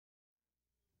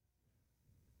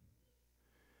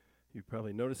You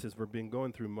probably notice as we've been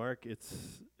going through Mark,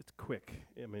 it's quick.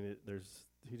 I mean,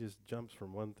 he just jumps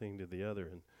from one thing to the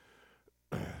other,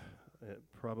 and it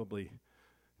probably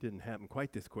didn't happen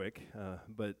quite this quick,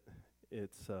 but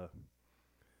it's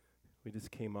we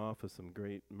just came off of some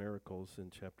great miracles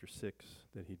in chapter 6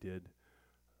 that he did,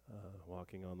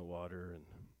 walking on the water and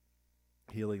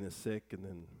healing the sick, and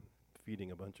then feeding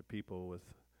a bunch of people with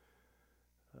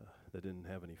that didn't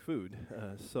have any food.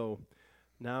 So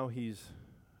now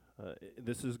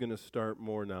this is going to start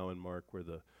more now in Mark, where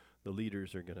the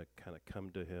leaders are going to kind of come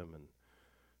to him and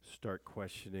start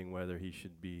questioning whether he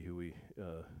should be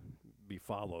be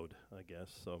followed, I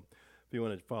guess. So if you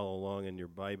want to follow along in your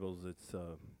Bibles, it's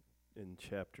in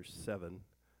chapter 7.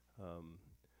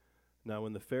 Now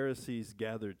when the Pharisees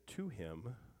gathered to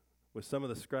him with some of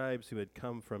the scribes who had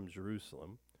come from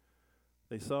Jerusalem,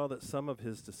 they saw that some of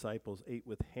his disciples ate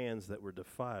with hands that were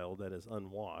defiled, that is,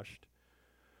 unwashed.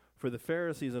 For the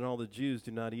Pharisees and all the Jews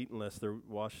do not eat unless they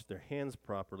wash their hands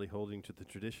properly, holding to the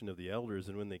tradition of the elders,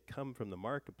 and when they come from the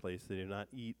marketplace, they do not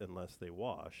eat unless they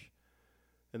wash.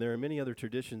 And there are many other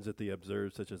traditions that they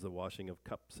observe, such as the washing of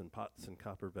cups and pots and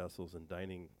copper vessels and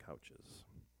dining couches.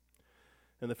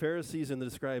 And the Pharisees and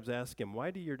the scribes asked him, "Why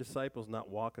do your disciples not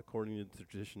walk according to the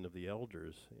tradition of the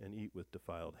elders and eat with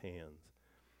defiled hands?"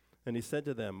 And he said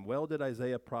to them, "Well did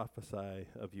Isaiah prophesy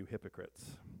of you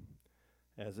hypocrites.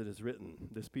 As it is written,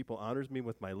 this people honors me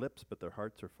with my lips, but their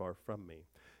hearts are far from me.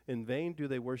 In vain do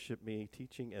they worship me,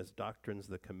 teaching as doctrines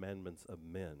the commandments of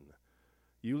men.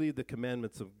 You leave the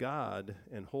commandments of God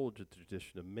and hold to the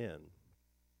tradition of men."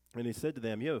 And he said to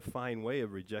them, "You have a fine way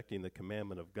of rejecting the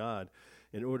commandment of God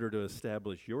in order to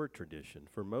establish your tradition.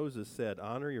 For Moses said,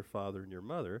 'Honor your father and your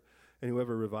mother,' and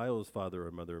whoever reviles father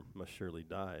or mother must surely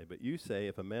die. But you say,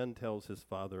 if a man tells his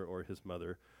father or his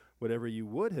mother, 'Whatever you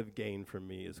would have gained from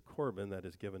me is Corban, that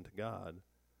is given to God,'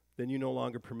 then you no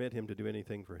longer permit him to do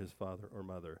anything for his father or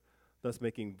mother, thus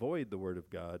making void the word of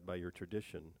God by your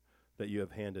tradition that you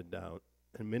have handed down,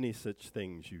 and many such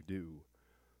things you do."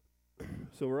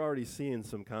 So we're already seeing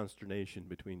some consternation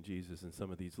between Jesus and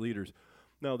some of these leaders.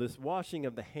 Now, this washing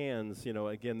of the hands,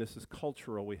 again, this is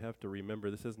cultural. We have to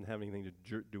remember this doesn't have anything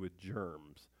to do with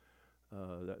germs.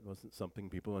 That wasn't something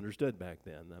people understood back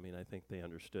then. I mean, I think they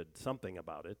understood something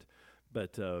about it,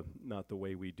 but not the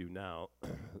way we do now.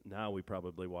 Now we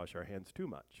probably wash our hands too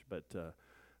much, but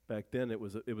back then it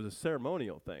was a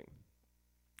ceremonial thing.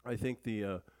 I think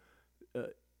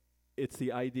it's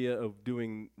the idea of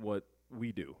doing what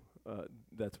we do.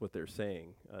 That's what they're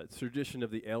saying. It's tradition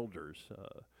of the elders.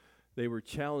 They were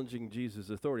challenging Jesus'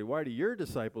 authority. Why do your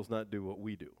disciples not do what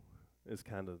we do? It's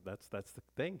that's the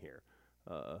thing here.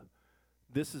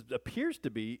 This appears to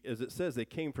be, as it says, they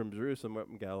came from Jerusalem up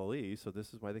in Galilee, so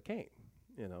this is why they came.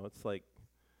 It's like,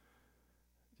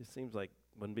 it just seems like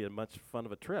wouldn't be much fun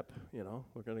of a trip.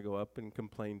 We're going to go up and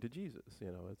complain to Jesus.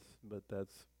 But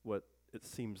that's what it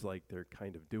seems like they're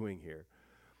kind of doing here.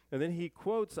 And then he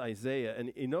quotes Isaiah,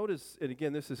 and you notice, and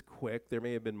again, this is quick. There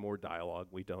may have been more dialogue.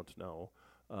 We don't know.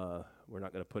 We're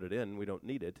not going to put it in. We don't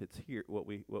need it. It's here. What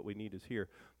we need is here.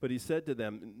 But he said to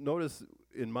them, notice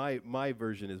in my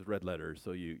version is red letters,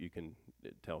 so you can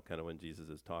tell kind of when Jesus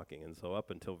is talking. And so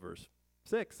up until verse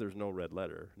 6, there's no red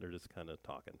letter. They're just kind of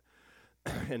talking.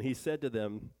 And he said to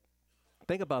them,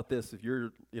 think about this. If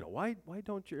you're, why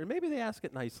don't you? And maybe they ask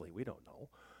it nicely. We don't know.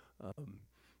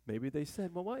 Maybe they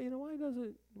said, well, why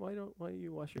don't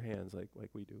you wash your hands like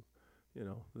we do?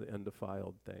 The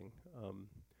undefiled thing.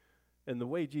 And the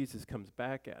way Jesus comes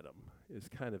back at them is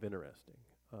kind of interesting.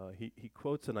 He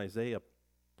quotes an Isaiah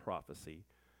prophecy.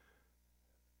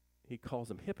 He calls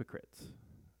them hypocrites,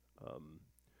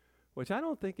 which I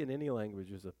don't think in any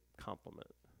language is a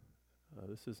compliment.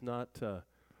 This is not,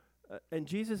 and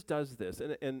Jesus does this,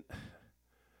 and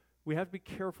we have to be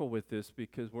careful with this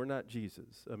because we're not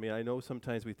Jesus. I mean, I know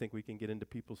sometimes we think we can get into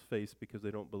people's face because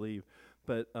they don't believe,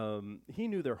 but he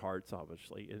knew their hearts,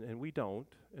 obviously, and we don't,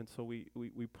 and so we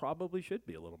probably should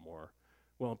be a little more.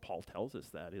 Well, and Paul tells us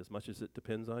that as much as it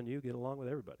depends on you, get along with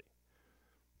everybody.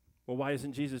 Well, why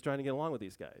isn't Jesus trying to get along with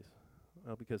these guys?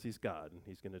 Well, because he's God, and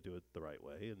he's going to do it the right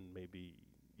way, and maybe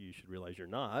you should realize you're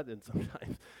not, and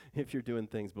sometimes if you're doing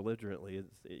things belligerently,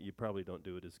 you probably don't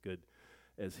do it as good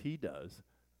as he does.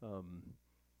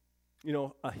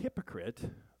 A hypocrite,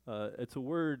 it's a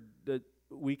word that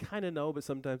we kind of know, but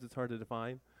sometimes it's hard to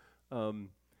define. Now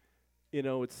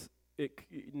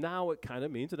it kind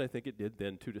of means, and I think it did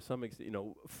then too, to some extent,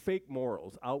 fake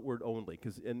morals, outward only.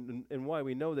 And why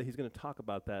we know that he's going to talk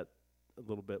about that a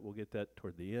little bit, we'll get that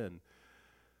toward the end.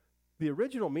 The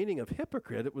original meaning of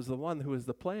hypocrite, it was the one who was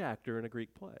the play actor in a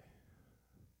Greek play.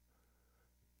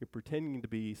 You're pretending to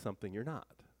be something you're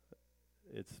not.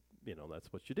 It's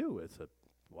that's what you do.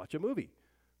 Watch a movie.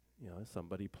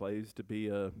 Somebody plays to be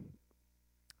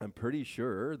I'm pretty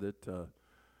sure that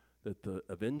the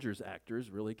Avengers actors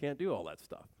really can't do all that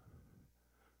stuff.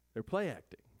 They're play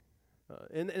acting.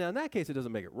 And in that case, it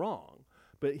doesn't make it wrong,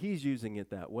 but he's using it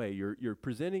that way. You're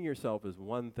presenting yourself as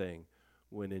one thing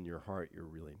when in your heart you're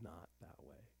really not that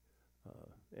way.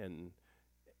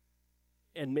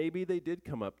 And maybe they did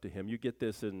come up to him. You get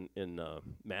this in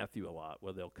Matthew a lot,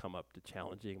 where they'll come up to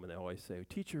challenging him, and they always say,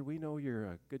 "Teacher, we know you're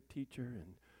a good teacher,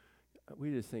 and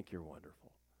we just think you're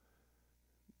wonderful."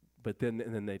 But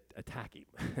then they attack him.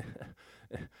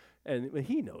 And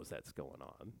he knows that's going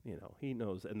on. He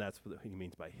knows, and that's what he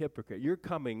means by hypocrite. You're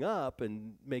coming up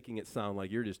and making it sound like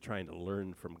you're just trying to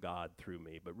learn from God through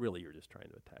me, but really you're just trying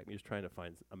to attack me. You're just trying to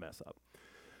find a mess up.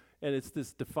 And it's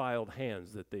this defiled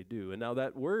hands that they do. And now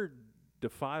that word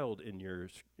defiled in your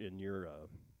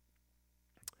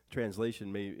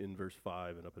translation, maybe in verse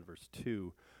 5 and up in verse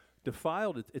 2,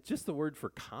 defiled, it's just the word for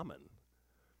common.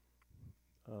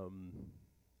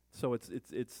 So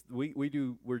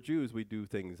we're Jews, we do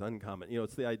things uncommon.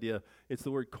 It's the idea, it's the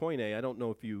word koine. I don't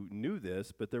know if you knew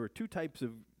this, but there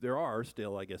are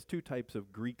still, I guess, two types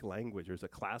of Greek language. There's a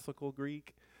classical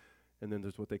Greek, and then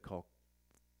there's what they call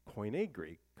koine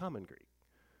Greek, common Greek.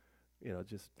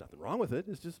 Just nothing wrong with it.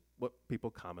 It's just what people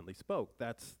commonly spoke.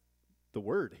 That's the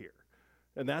word here.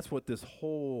 And that's what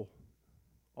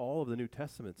all of the New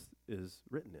Testament is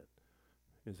written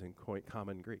in, is in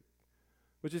common Greek.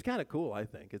 Which is kind of cool, I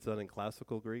think. It's done in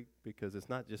classical Greek because it's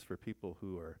not just for people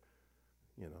who are,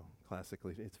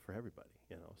 classically, it's for everybody,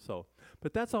 So,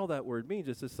 but that's all that word means.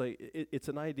 It's just like, it's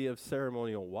an idea of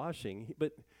ceremonial washing.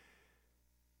 But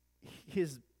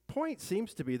his point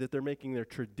seems to be that they're making their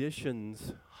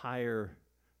traditions higher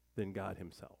than God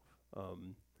himself,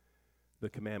 the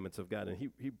commandments of God. And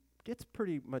he gets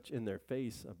pretty much in their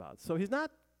face about it. So he's not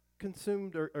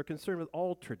consumed or concerned with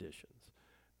all traditions.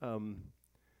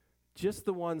 Just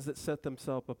the ones that set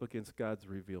themselves up against God's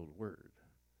revealed word.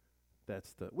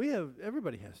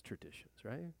 Everybody has traditions,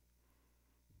 right?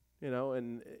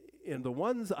 And the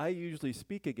ones I usually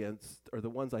speak against are the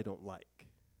ones I don't like.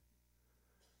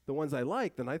 The ones I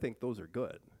like, then I think those are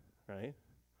good, right?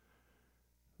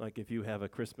 Like if you have a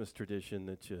Christmas tradition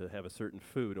that you have a certain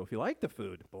food, or if you like the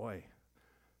food, boy,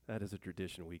 that is a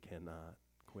tradition we cannot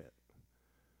quit.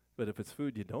 But if it's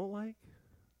food you don't like,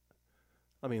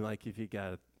 like if you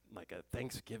got like a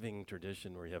Thanksgiving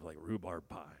tradition where you have like rhubarb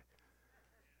pie.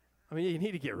 You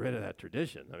need to get rid of that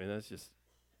tradition. That's just,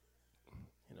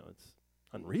 it's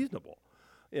unreasonable.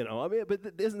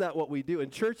 But isn't that what we do? In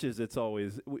churches, it's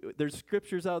always, there's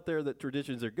scriptures out there that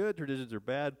traditions are good, traditions are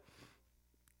bad.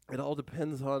 It all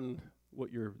depends on what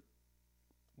you're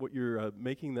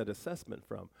making that assessment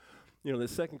from. The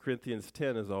 2 Corinthians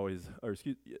 10 is always,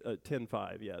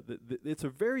 10:5, yeah. It's a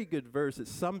very good verse. It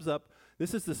sums up,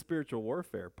 this is the spiritual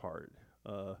warfare part.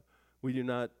 We do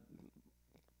not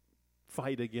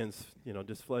fight against,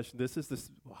 just flesh. This is this,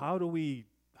 how do we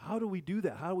do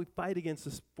that? How do we fight against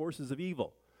the forces of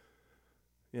evil?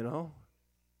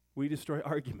 We destroy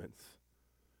arguments.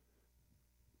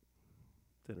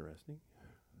 It's interesting.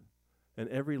 And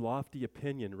every lofty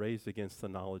opinion raised against the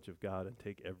knowledge of God, and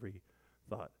take every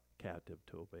thought captive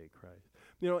to obey Christ.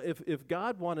 If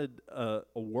God wanted a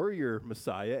warrior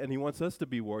Messiah, and he wants us to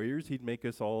be warriors, he'd make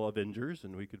us all Avengers,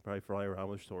 and we could probably fly around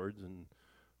with swords and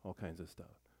all kinds of stuff.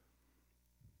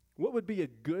 What would be a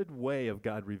good way of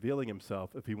God revealing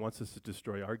himself if he wants us to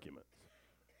destroy arguments?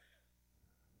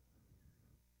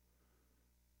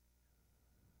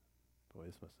 Boy,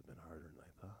 this must have been harder than I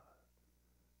thought.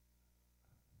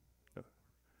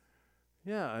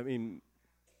 Yeah,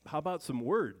 how about some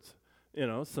words?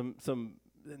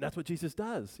 That's what Jesus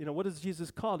does. What is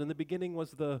Jesus called? In the beginning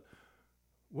was the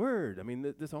Word.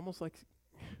 It's almost like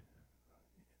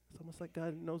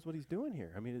God knows what he's doing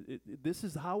here. This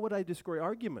is, how would I destroy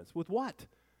arguments? With what?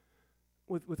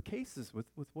 With cases, with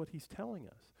what he's telling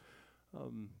us.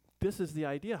 This is the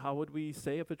idea. How would we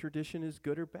say if a tradition is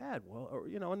good or bad? Well,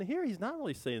 and here he's not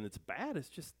really saying it's bad. It's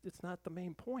just, it's not the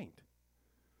main point.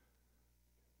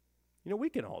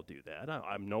 We can all do that.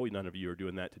 I know none of you are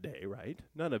doing that today, right?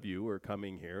 None of you are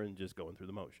coming here and just going through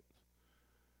the motions.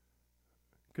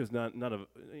 Because none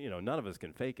of us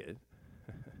can fake it.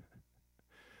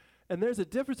 And there's a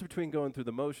difference between going through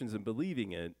the motions and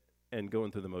believing it, and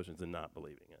going through the motions and not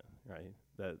believing it, right?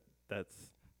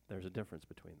 There's a difference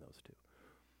between those two.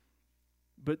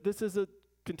 But this is a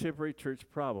contemporary church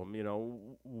problem.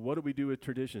 What do we do with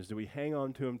traditions? Do we hang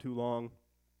on to them too long?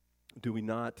 Do we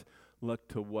not look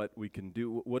to what we can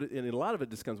do? And a lot of it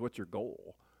just comes, what's your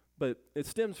goal? But it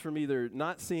stems from either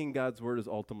not seeing God's word as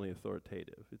ultimately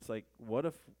authoritative. It's like, what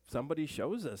if somebody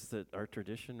shows us that our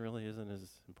tradition really isn't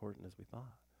as important as we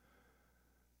thought?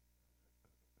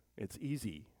 It's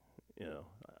easy,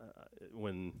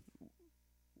 when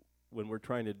we're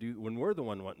trying to when we're the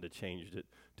one wanting to change it,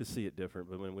 to see it different.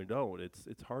 But when we don't,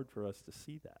 it's hard for us to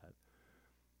see that.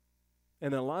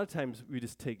 And then a lot of times we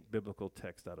just take biblical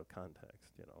text out of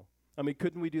context, I mean,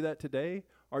 couldn't we do that today?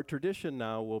 Our tradition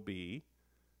now will be,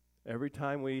 every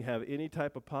time we have any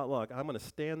type of potluck, I'm going to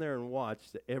stand there and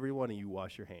watch that every one of you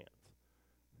wash your hands,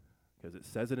 because it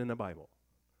says it in the Bible.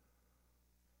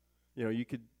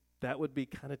 That would be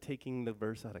kind of taking the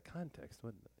verse out of context,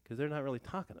 wouldn't it? Because they're not really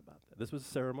talking about that. This was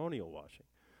ceremonial washing.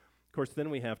 Of course, then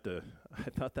we have to,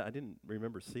 I didn't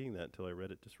remember seeing that until I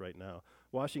read it just right now.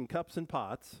 Washing cups and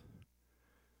pots.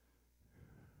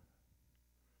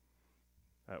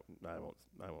 I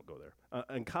won't go there.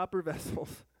 And copper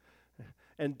vessels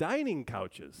and dining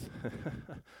couches.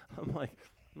 I'm like,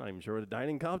 I'm not even sure what a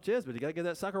dining couch is, but you got to get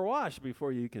that sucker washed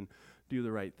before you can do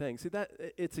the right thing. See,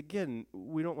 it's again,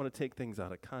 we don't want to take things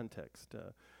out of context.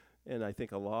 And I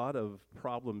think a lot of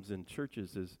problems in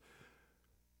churches is,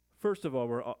 first of all,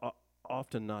 we're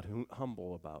often not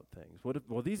humble about things.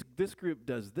 This group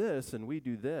does this and we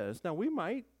do this. Now, we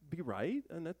might be right,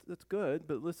 and that's good,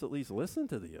 but let's at least listen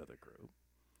to the other group.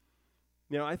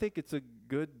 I think it's a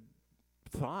good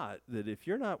thought that if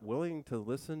you're not willing to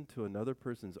listen to another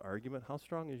person's argument, how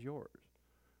strong is yours?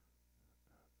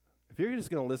 If you're just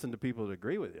going to listen to people that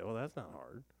agree with you, well, that's not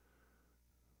hard.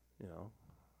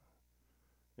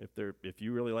 If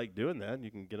you really like doing that,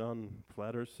 you can get on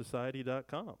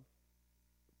flatearthsociety.com.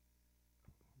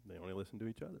 They only listen to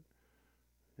each other.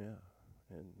 Yeah.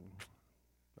 And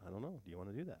I don't know. Do you want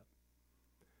to do that?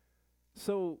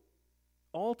 So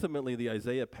ultimately, the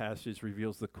Isaiah passage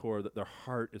reveals the core that their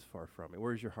heart is far from it.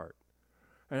 Where's your heart?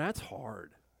 And that's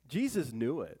hard. Jesus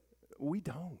knew it. We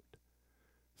don't.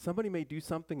 Somebody may do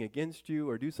something against you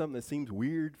or do something that seems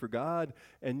weird for God,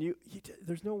 and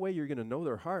there's no way you're going to know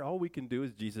their heart. All we can do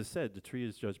is, Jesus said, the tree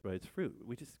is judged by its fruit.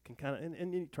 We just can kind of,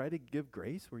 and you try to give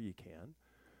grace where you can.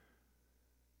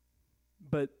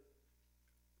 But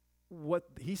what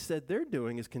he said they're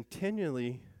doing is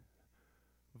continually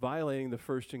violating the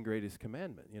first and greatest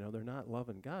commandment. They're not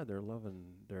loving God, they're loving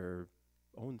their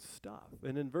own stuff.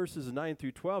 And in verses 9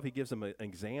 through 12, he gives them an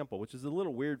example, which is a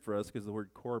little weird for us because the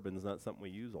word korban is not something we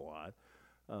use a lot.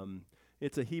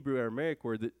 It's a Hebrew Aramaic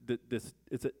word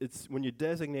it's when you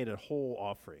designate a whole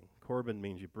offering. Korban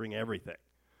means you bring everything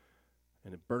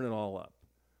and burn it all up.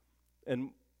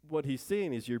 And what he's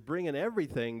saying is you're bringing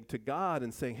everything to God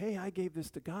and saying, hey, I gave this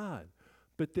to God.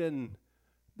 But then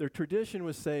their tradition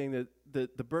was saying that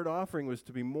the burnt offering was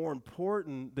to be more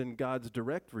important than God's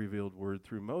direct revealed word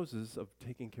through Moses of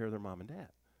taking care of their mom and dad.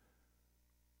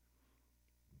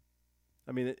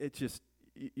 I mean, it's just,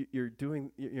 you're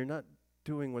not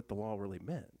doing what the law really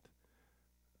meant.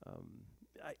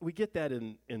 We get that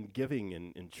in giving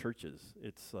in churches.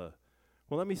 It's, well,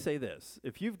 let me say this.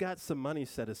 If you've got some money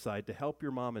set aside to help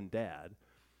your mom and dad,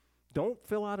 don't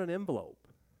fill out an envelope.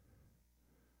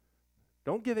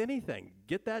 Don't give anything.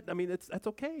 Get that. I mean, that's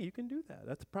okay. You can do that.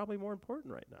 That's probably more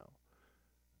important right now.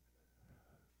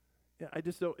 Yeah, I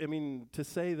just don't, to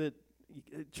say that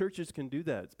churches can do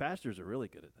that, pastors are really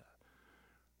good at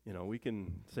that. We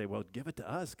can say, well, give it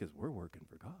to us because we're working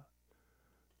for God.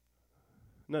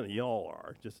 None of y'all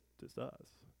are, just us.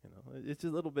 It's a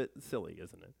little bit silly,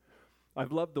 isn't it?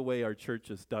 I've loved the way our church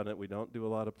has done it. We don't do a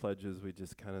lot of pledges. We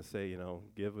just kind of say,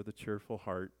 give with a cheerful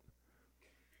heart.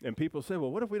 And people say,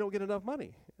 well, what if we don't get enough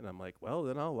money? And I'm like, well,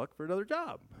 then I'll look for another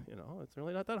job. It's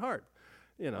really not that hard.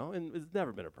 And it's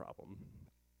never been a problem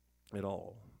at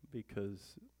all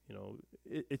because,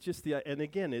 it's just and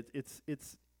again, it's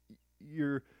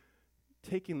you're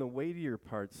taking the weightier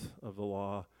parts of the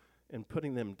law and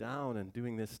putting them down and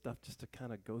doing this stuff just to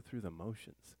kind of go through the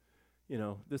motions.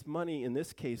 This money in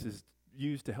this case is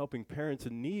used to helping parents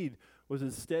in need was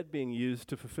instead being used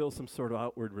to fulfill some sort of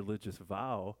outward religious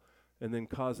vow and then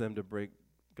cause them to break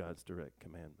God's direct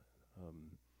commandment.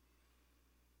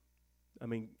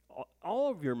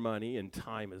 All of your money and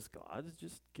time is God's.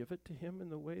 Just give it to him in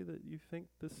the way that you think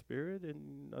the Spirit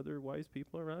and other wise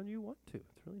people around you want to.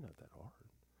 It's really not that hard.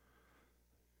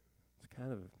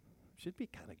 Should be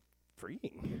kind of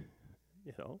freeing,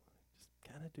 Just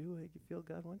kind of do what you feel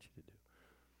God wants you to do.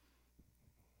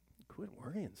 Quit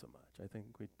worrying so much. I think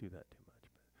we do that too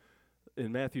much. But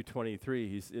in Matthew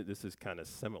 23, this is kind of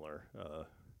similar.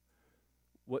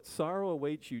 What sorrow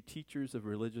awaits you, teachers of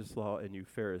religious law, and you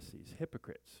Pharisees,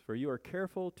 hypocrites, for you are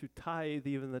careful to tithe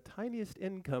even the tiniest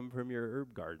income from your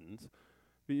herb gardens,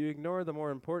 but you ignore the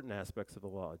more important aspects of the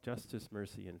law, justice,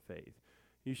 mercy, and faith.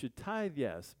 You should tithe,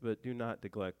 yes, but do not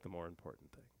neglect the more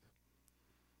important things.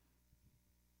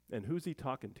 And who's he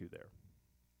talking to there?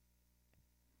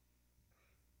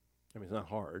 I mean, it's not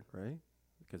hard, right?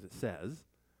 Because it says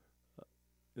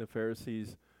the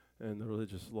Pharisees and the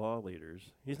religious law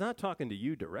leaders. He's not talking to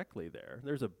you directly there.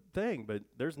 There's a thing, but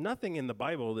there's nothing in the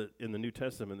Bible that in the New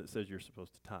Testament that says you're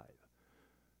supposed to tithe.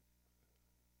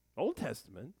 Old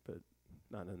Testament, but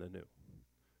not in the New.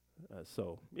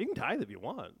 So you can tithe if you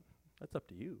want. That's up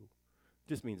to you.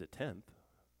 Just means a tenth.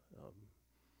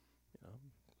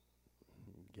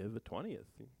 Give a 20th.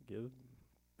 Give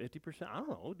 50%. I don't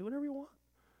know. Do whatever you want.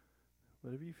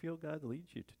 Whatever you feel God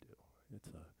leads you to do.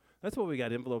 That's what we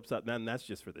got envelopes up. And that's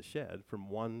just for the shed, from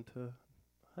 1 to 100.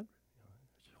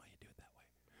 That's why you do it that way.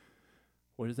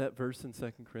 What is that verse in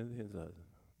 2 Corinthians?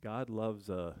 God loves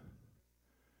a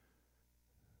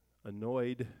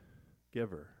annoyed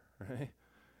giver, right?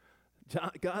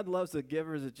 God loves the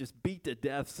givers that just beat to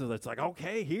death, so that's like,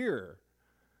 okay, here.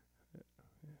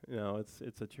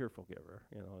 It's a cheerful giver.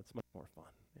 It's much more fun,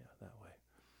 that way.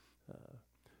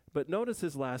 But notice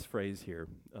his last phrase here,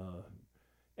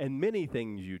 and many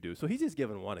things you do. So he's just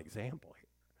given one example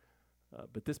here.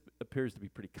 But this appears to be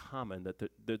pretty common,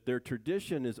 that their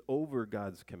tradition is over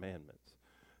God's commandments.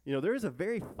 There is a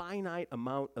very finite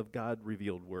amount of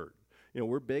God-revealed word.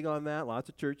 We're big on that. Lots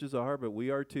of churches are, but we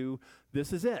are too.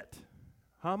 This is it.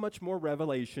 How much more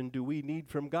revelation do we need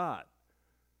from God?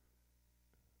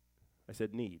 I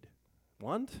said need.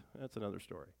 Want? That's another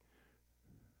story.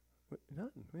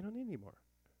 Nothing. We don't need any more.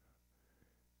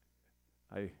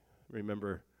 I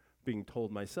remember being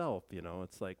told myself,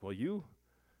 it's like, well,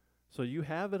 so you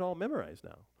have it all memorized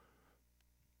now.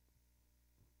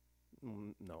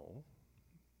 No.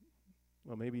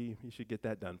 Well, maybe you should get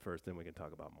that done first, then we can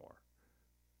talk about more.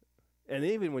 And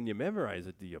even when you memorize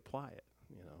it, do you apply it?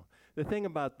 The thing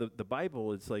about the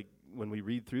Bible, it's like when we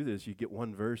read through this, you get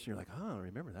one verse, and you're like, I don't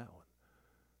remember that one.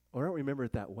 Or I don't remember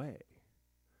it that way.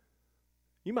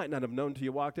 You might not have known until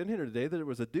you walked in here today that there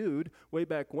was a dude way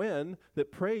back when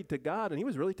that prayed to God, and he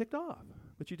was really ticked off.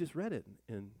 But you just read it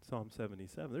in Psalm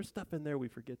 77. There's stuff in there we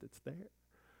forget that's there.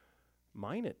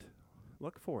 Mine it.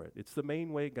 Look for it. It's the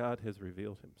main way God has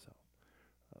revealed himself.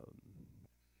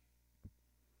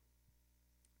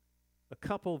 A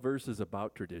couple verses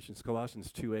about traditions.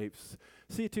 Colossians 2:8.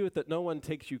 See to it that no one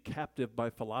takes you captive by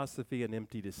philosophy and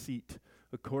empty deceit,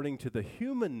 according to the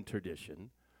human tradition,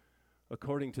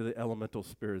 according to the elemental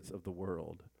spirits of the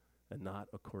world, and not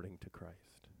according to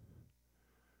Christ.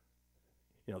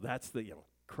 That's the,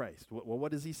 Christ. Well,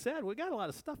 what has he said? We got a lot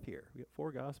of stuff here. We got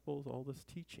 4 Gospels, all this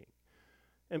teaching.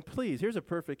 And please, here's a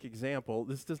perfect example.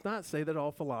 This does not say that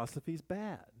all philosophy is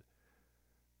bad.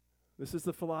 This is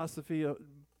the philosophy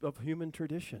of human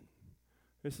tradition.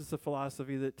 This is the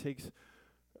philosophy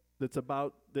that's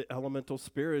about the elemental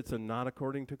spirits and not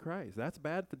according to Christ. That's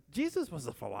bad. Jesus was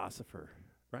a philosopher,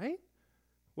 right?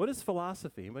 What is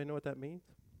philosophy? Anybody know what that means?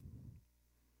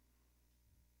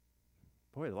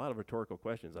 Boy, a lot of rhetorical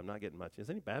questions. I'm not getting much. Is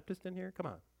any Baptist in here? Come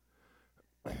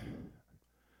on.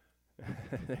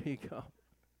 There you go.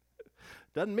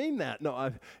 Doesn't mean that.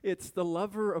 No, it's the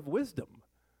lover of wisdom.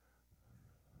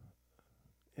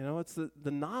 It's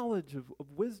the knowledge of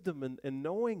wisdom and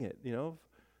knowing it.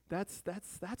 That's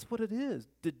what it is.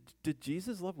 Did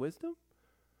Jesus love wisdom?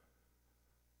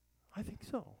 I think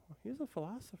so. He's a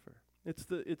philosopher.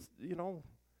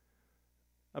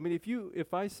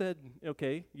 If I said,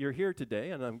 okay, you're here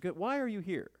today and I'm good, why are you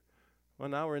here? Well,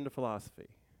 now we're into philosophy.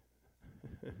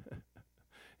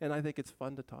 And I think it's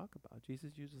fun to talk about.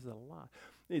 Jesus uses it a lot.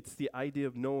 It's the idea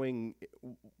of knowing,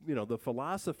 the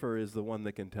philosopher is the one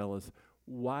that can tell us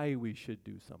why we should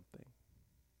do something.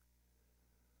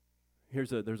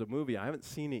 There's a movie, I haven't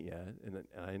seen it yet, and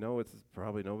I know it's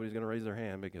probably nobody's going to raise their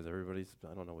hand because everybody's,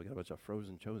 I don't know, we got a bunch of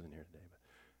frozen chosen here today, but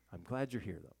I'm glad you're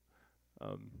here,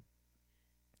 though.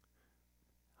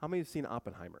 How many have seen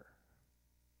Oppenheimer?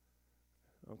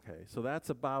 Okay, so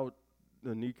that's about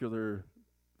the nuclear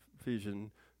fission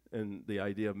and the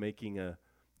idea of making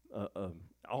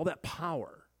all that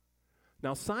power.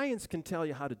 Now, science can tell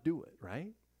you how to do it,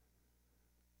 right?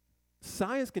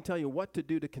 Science can tell you what to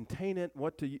do to contain it,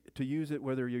 what to use it,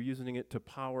 whether you're using it to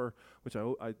power, which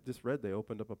I just read they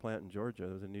opened up a plant in Georgia.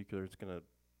 There's a nuclear, it's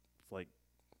like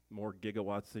more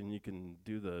gigawatts than you can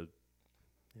do the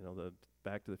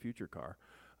Back to the Future car.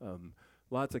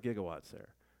 Lots of gigawatts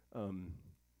there.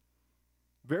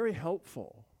 Very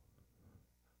helpful.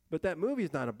 But that movie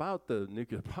is not about the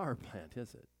nuclear power plant,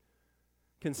 is it?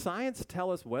 Can science tell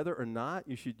us whether or not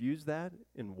you should use that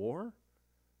in war?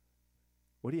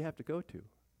 What do you have to go to?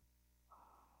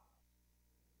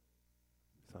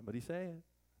 Somebody say it.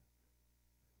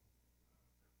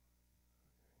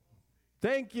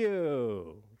 Thank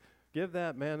you. Give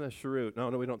that man a cheroot. No,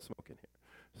 we don't smoke in here.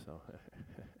 So,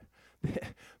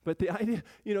 but the idea,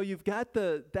 you've got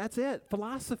that's it,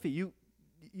 philosophy.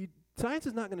 Science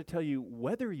is not going to tell you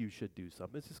whether you should do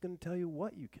something. It's just going to tell you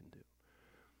what you can do.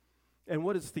 And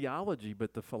what is theology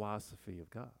but the philosophy of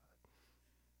God?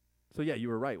 So yeah, you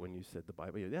were right when you said the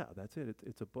Bible. Yeah, that's it.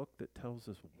 It's a book that tells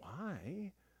us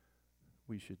why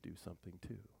we should do something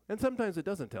too. And sometimes it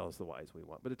doesn't tell us the whys we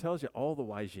want, but it tells you all the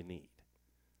whys you need.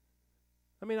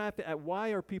 I mean, why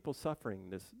are people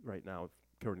suffering this right now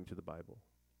according to the Bible?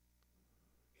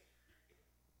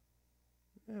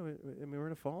 Yeah, we're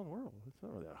in a fallen world. It's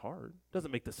not really that hard. It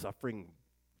doesn't make the suffering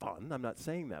fun. I'm not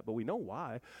saying that, but we know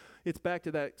why. It's back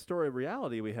to that story of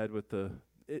reality we had with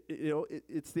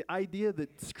it's the idea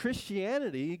that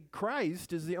Christianity,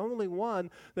 Christ, is the only one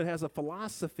that has a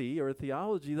philosophy or a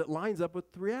theology that lines up with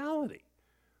reality.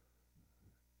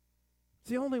 It's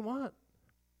the only one.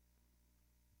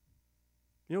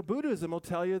 Buddhism will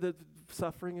tell you that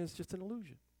suffering is just an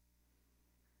illusion.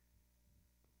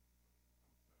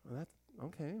 Well, that's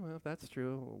okay. Well, if that's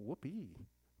true, whoopee.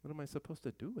 What am I supposed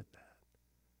to do with that?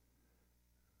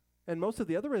 And most of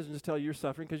the other religions tell you you're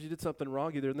suffering because you did something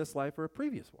wrong either in this life or a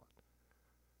previous one.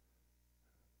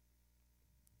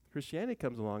 Christianity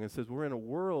comes along and says we're in a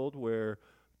world where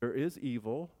there is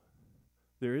evil,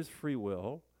 there is free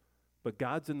will, but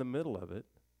God's in the middle of it,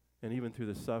 and even through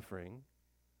the suffering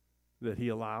that he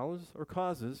allows or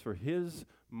causes for his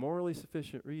morally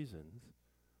sufficient reasons,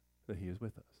 that he is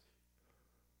with us.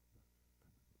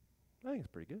 I think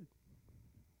it's pretty good.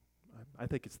 I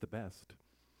think it's the best.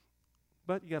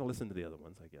 But you got to listen to the other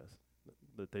ones, I guess,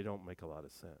 that they don't make a lot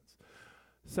of sense.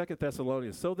 2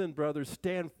 Thessalonians, so then, brothers,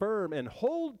 stand firm and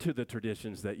hold to the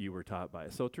traditions that you were taught by.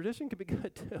 So tradition can be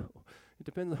good, too. It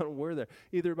depends on where they're,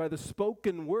 either by the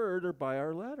spoken word or by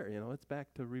our letter. It's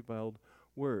back to revealed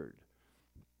word.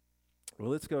 Well,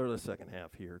 let's go to the second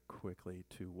half here quickly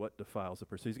to what defiles a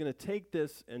person. He's going to take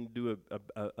this and do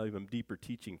a even deeper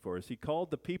teaching for us. He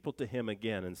called the people to him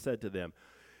again and said to them,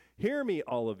 hear me,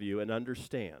 all of you, and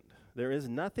understand. There is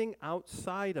nothing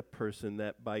outside a person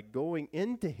that by going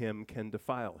into him can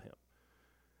defile him.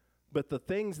 But the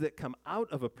things that come out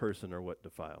of a person are what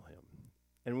defile him.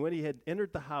 And when he had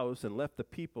entered the house and left the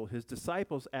people, his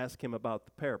disciples asked him about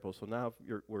the parable. So now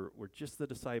we're just the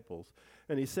disciples.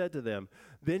 And he said to them,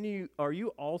 then are you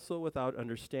also without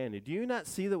understanding? Do you not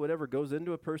see that whatever goes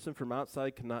into a person from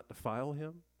outside cannot defile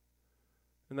him?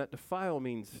 And that defile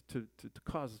means to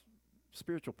cause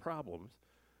spiritual problems,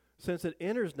 since it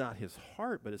enters not his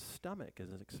heart, but his stomach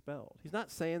as it's expelled. He's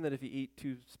not saying that if you eat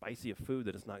too spicy of food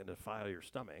that it's not going to defile your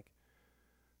stomach.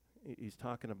 He's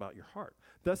talking about your heart.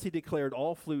 Thus he declared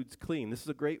all foods clean. This is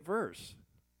a great verse,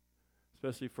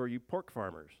 especially for you pork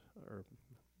farmers.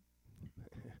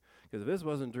 Because if this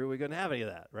wasn't true, we couldn't have any of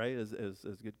that, right, as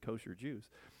good kosher Jews.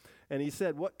 And he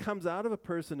said, what comes out of a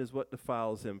person is what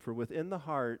defiles him, for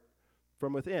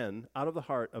from within, out of the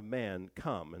heart of man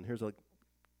come, and here's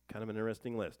kind of an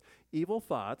interesting list. Evil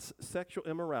thoughts, sexual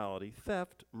immorality,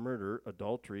 theft, murder,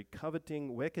 adultery,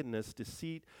 coveting, wickedness,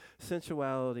 deceit,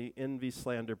 sensuality, envy,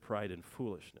 slander, pride, and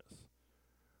foolishness.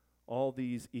 All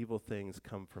these evil things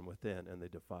come from within, and they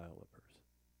defile a person.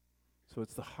 So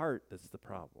it's the heart that's the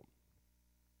problem.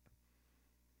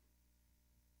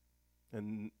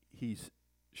 And he's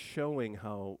showing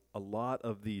how a lot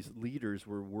of these leaders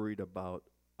were worried about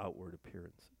outward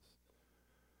appearances.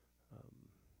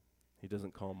 He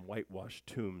doesn't call them whitewashed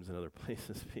tombs in other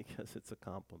places because it's a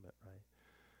compliment, right?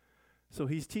 So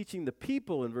he's teaching the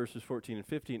people in verses 14 and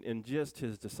 15 and just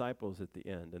his disciples at the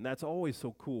end. And that's always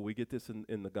so cool. We get this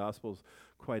in the Gospels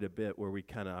quite a bit where we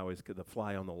kind of always get the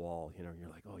fly on the wall. You're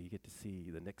like, oh, you get to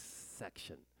see the next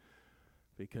section.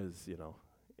 Because, you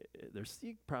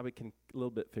probably can a little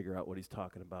bit figure out what he's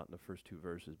talking about in the first two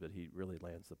verses, but he really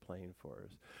lands the plane for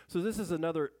us. So this is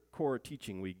another core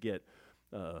teaching we get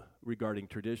regarding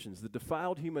traditions. The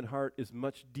defiled human heart is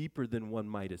much deeper than one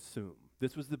might assume.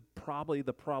 This was probably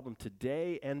the problem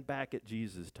today and back at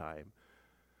Jesus' time.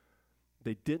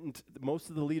 Most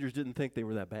of the leaders didn't think they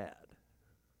were that bad.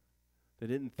 They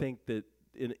didn't think that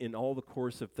in all the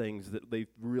course of things that they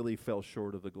really fell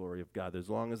short of the glory of God. As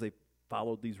long as they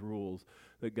followed these rules,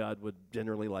 that God would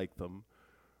generally like them,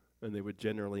 and they would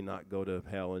generally not go to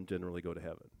hell and generally go to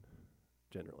heaven.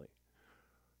 Generally.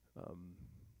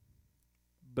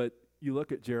 But you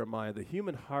look at Jeremiah, the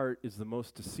human heart is the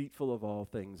most deceitful of all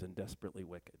things and desperately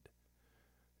wicked.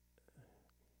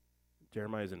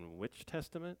 Jeremiah's in which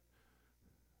testament?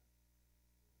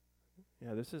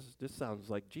 Yeah, this sounds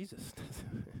like Jesus.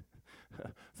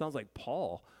 Sounds like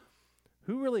Paul.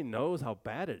 Who really knows how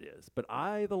bad it is? But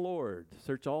I, the Lord,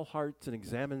 search all hearts and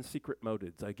examine secret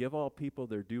motives. I give all people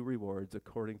their due rewards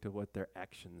according to what their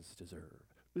actions deserve.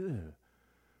 Ugh.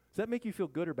 Does that make you feel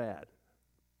good or bad?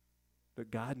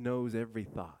 That God knows every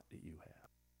thought that you have.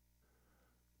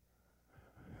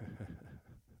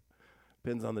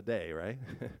 Depends on the day, right?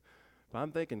 If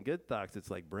I'm thinking good thoughts,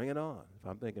 it's like, bring it on. If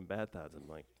I'm thinking bad thoughts, I'm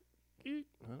like, I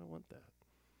don't want that.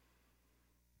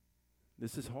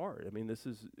 This is hard. I mean, this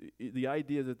is the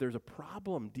idea that there's a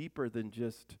problem deeper than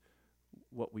just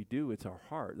what we do. It's our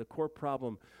heart. The core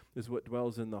problem is what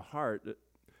dwells in the heart,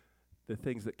 the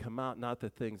things that come out, not the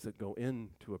things that go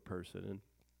into a person. And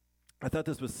I thought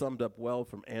this was summed up well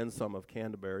from Anselm of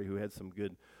Canterbury, who had some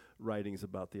good writings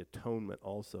about the atonement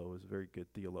also. He was a very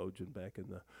good theologian back in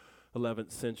the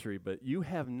 11th century. But you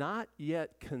have not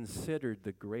yet considered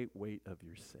the great weight of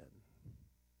your sin.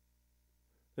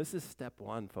 This is step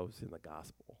one, folks, in the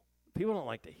gospel. People don't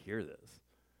like to hear this.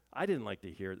 I didn't like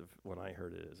to hear it when I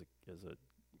heard it as a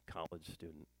college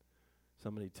student.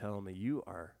 Somebody telling me, you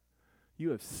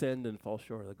have sinned and fall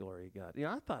short of the glory of God.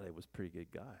 I thought I was a pretty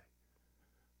good guy.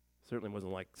 Certainly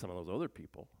wasn't like some of those other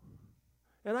people.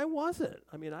 And I wasn't.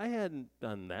 I mean, I hadn't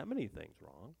done that many things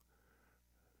wrong.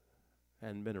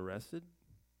 Hadn't been arrested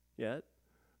yet.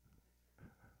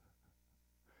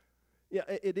 Yeah,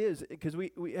 it is, because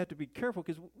we have to be careful,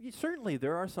 because certainly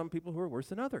there are some people who are worse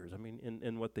than others, I mean,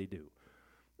 in what they do.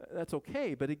 That's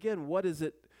okay, but again, what is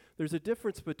it? There's a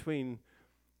difference between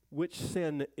which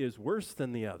sin is worse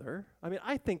than the other. I mean,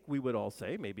 I think we would all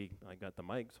say, maybe I got the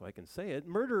mic so I can say it,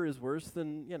 murder is worse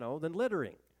than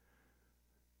littering.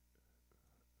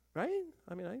 Right?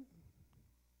 I mean,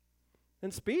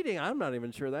 and speeding, I'm not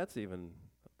even sure that's even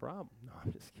a problem. No,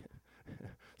 I'm just kidding.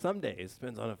 Some days,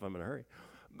 depends on if I'm in a hurry.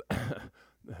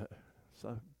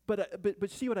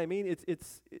 But see what I mean?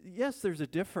 It's yes, there's a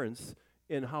difference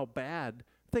in how bad.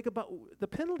 Think about the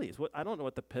penalties. I don't know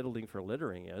what the penalty for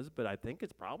littering is, but I think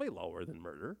it's probably lower than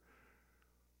murder.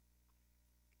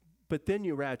 But then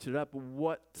you ratchet up.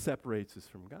 What separates us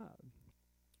from God?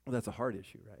 Well, that's a hard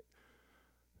issue, right?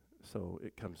 So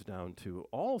it comes down to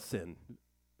all sin.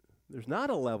 There's not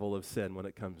a level of sin when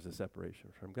it comes to separation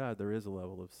from God. There is a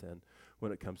level of sin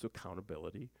when it comes to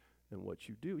accountability and what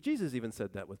you do. Jesus even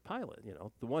said that with Pilate.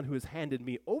 The one who has handed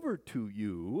me over to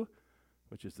you,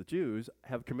 which is the Jews,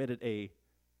 have committed a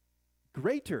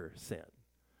greater sin.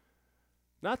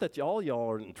 Not that all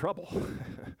y'all are in trouble,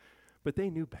 but they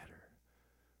knew better.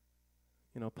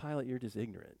 Pilate, you're just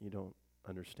ignorant. You don't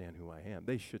understand who I am.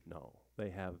 They should know. They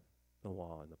have the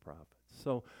law and the prophets.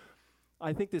 So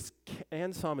I think this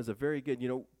Anselm is a very good,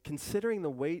 considering the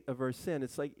weight of our sin.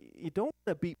 It's like, you don't want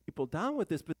to beat people down with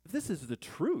this, but if this is the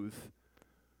truth,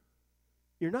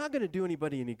 you're not going to do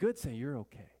anybody any good saying you're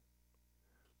okay.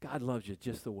 God loves you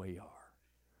just the way you are.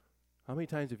 How many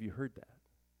times have you heard that?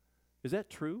 Is that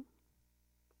true?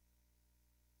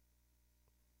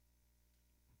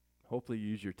 Hopefully you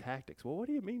use your tactics. Well, what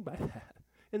do you mean by that?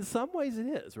 In some ways it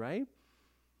is, right?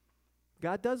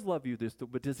 God does love you,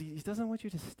 but he doesn't want you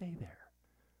to stay there.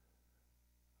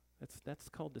 That's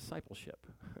called discipleship.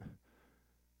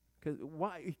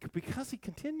 Why? Because he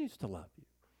continues to love you.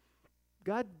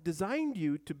 God designed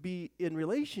you to be in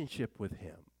relationship with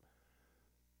him.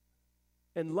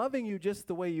 And loving you just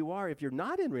the way you are, if you're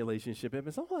not in relationship with him,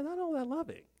 it's not all that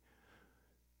loving.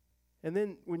 And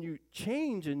then when you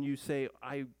change and you say,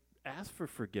 I ask for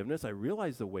forgiveness, I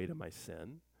realize the weight of my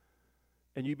sin,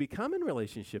 and you become in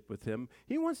relationship with him,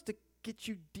 he wants to get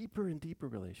you deeper and deeper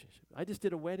relationship. I just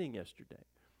did a wedding yesterday.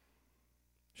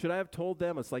 Should I have told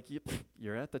them? It's like,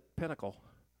 you're at the pinnacle.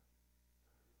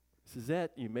 This is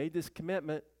it. You made this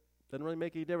commitment. Doesn't really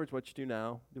make any difference what you do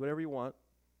now. Do whatever you want.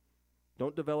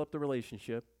 Don't develop the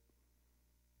relationship.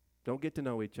 Don't get to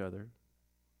know each other.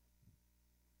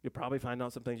 You'll probably find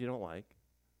out some things you don't like.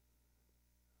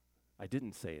 I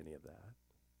didn't say any of that.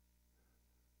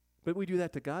 But we do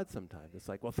that to God sometimes. It's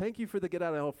like, well, thank you for the get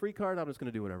out of hell free card. I'm just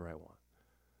going to do whatever I want.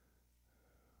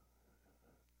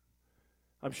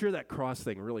 I'm sure that cross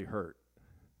thing really hurt.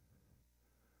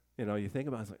 You think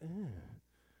about it, it's like,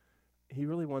 he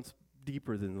really wants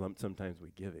deeper than sometimes we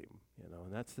give him,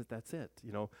 and that's it,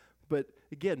 But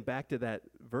again, back to that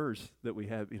verse that we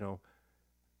have,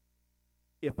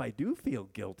 if I do feel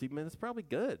guilty, man, it's probably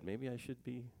good. Maybe I should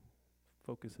be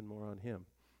focusing more on him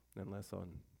and less on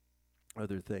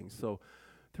other things. So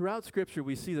throughout Scripture,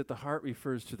 we see that the heart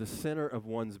refers to the center of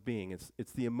one's being.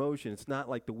 It's the emotion. It's not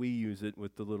like we use it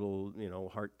with the little,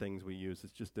 heart things we use.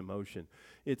 It's just emotion.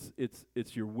 It's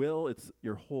your will. It's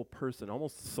your whole person.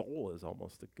 Almost soul is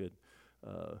almost a good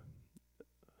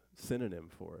synonym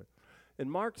for it. And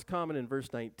Mark's comment in verse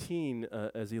 19,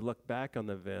 as he looked back on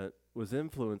the event, was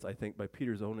influenced, I think, by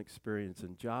Peter's own experience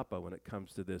in Joppa when it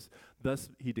comes to this. Thus,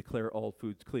 he declared all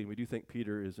foods clean. We do think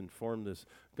Peter has informed this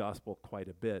gospel quite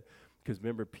a bit, because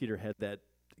remember, Peter had that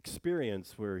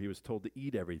experience where he was told to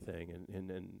eat everything,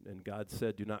 and God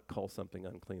said, do not call something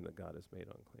unclean that God has made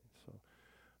unclean.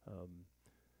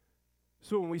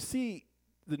 So when we see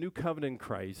the new covenant in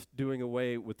Christ doing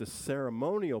away with the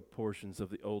ceremonial portions of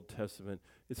the Old Testament,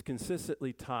 it's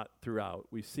consistently taught throughout.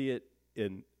 We see it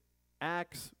in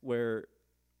Acts, where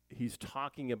he's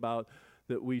talking about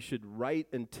that we should write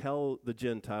and tell the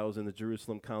Gentiles in the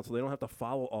Jerusalem Council. They don't have to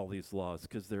follow all these laws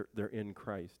because they're in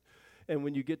Christ. And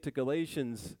when you get to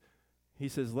Galatians, he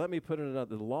says, let me put it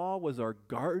another. The law was our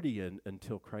guardian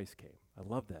until Christ came. I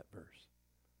love that verse.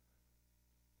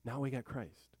 Now we got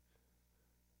Christ.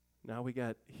 Now we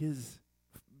got his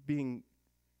being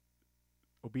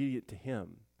obedient to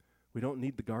him. We don't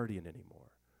need the guardian anymore,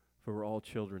 for we're all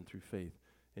children through faith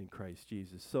in Christ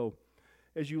Jesus. So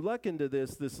as you look into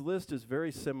this list is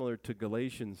very similar to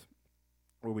Galatians,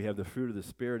 where we have the fruit of the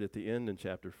Spirit at the end in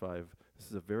chapter 5. This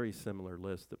is a very similar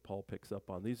list that Paul picks up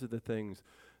on. These are the things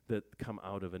that come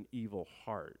out of an evil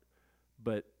heart.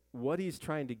 But what he's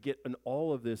trying to get in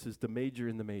all of this is to major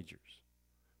in the majors.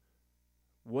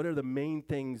 What are the main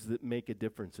things that make a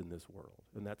difference in this world?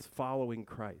 And that's following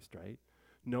Christ, right?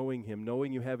 Knowing him,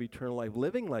 knowing you have eternal life,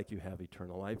 living like you have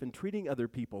eternal life, and treating other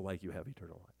people like you have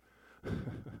eternal life.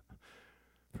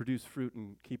 Produce fruit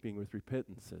in keeping with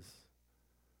repentance, as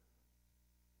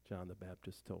John the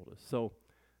Baptist told us. So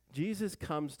Jesus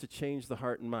comes to change the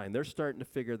heart and mind. They're starting to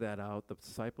figure that out. The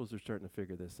disciples are starting to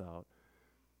figure this out.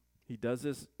 He does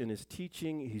this in his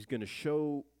teaching. He's going to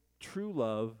show true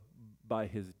love by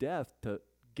his death to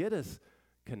get us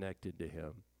connected to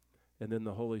him. And then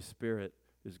the Holy Spirit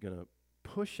is going to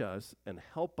push us and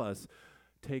help us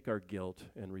take our guilt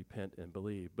and repent and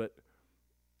believe. But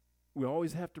we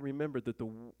always have to remember that the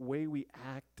way we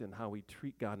act and how we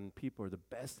treat God and people are the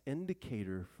best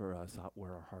indicator for us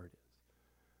where our heart is.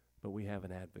 But we have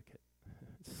an advocate.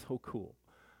 It's so cool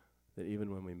that even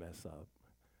when we mess up,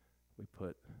 we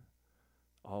put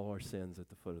all our sins at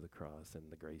the foot of the cross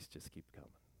and the grace just keeps coming.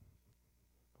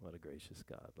 What a gracious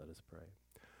God. Let us pray.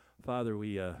 Father,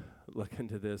 we look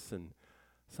into this, and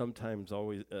sometimes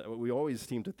we always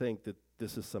seem to think that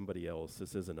this is somebody else.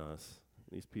 This isn't us.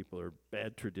 These people are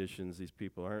bad traditions. These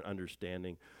people aren't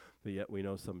understanding, but yet we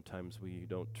know sometimes we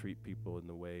don't treat people in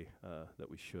the way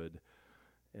that we should,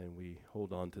 and we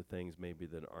hold on to things maybe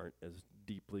that aren't as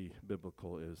deeply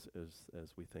biblical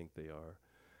as we think they are.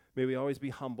 May we always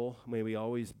be humble. May we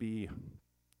always be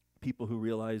people who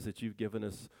realize that you've given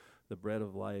us the bread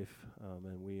of life,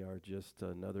 and we are just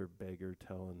another beggar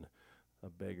telling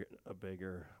a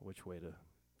beggar which way to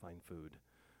find food.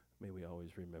 May we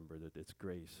always remember that it's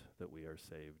grace that we are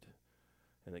saved,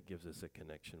 and it gives us a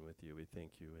connection with you. We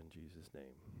thank you in Jesus'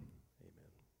 name.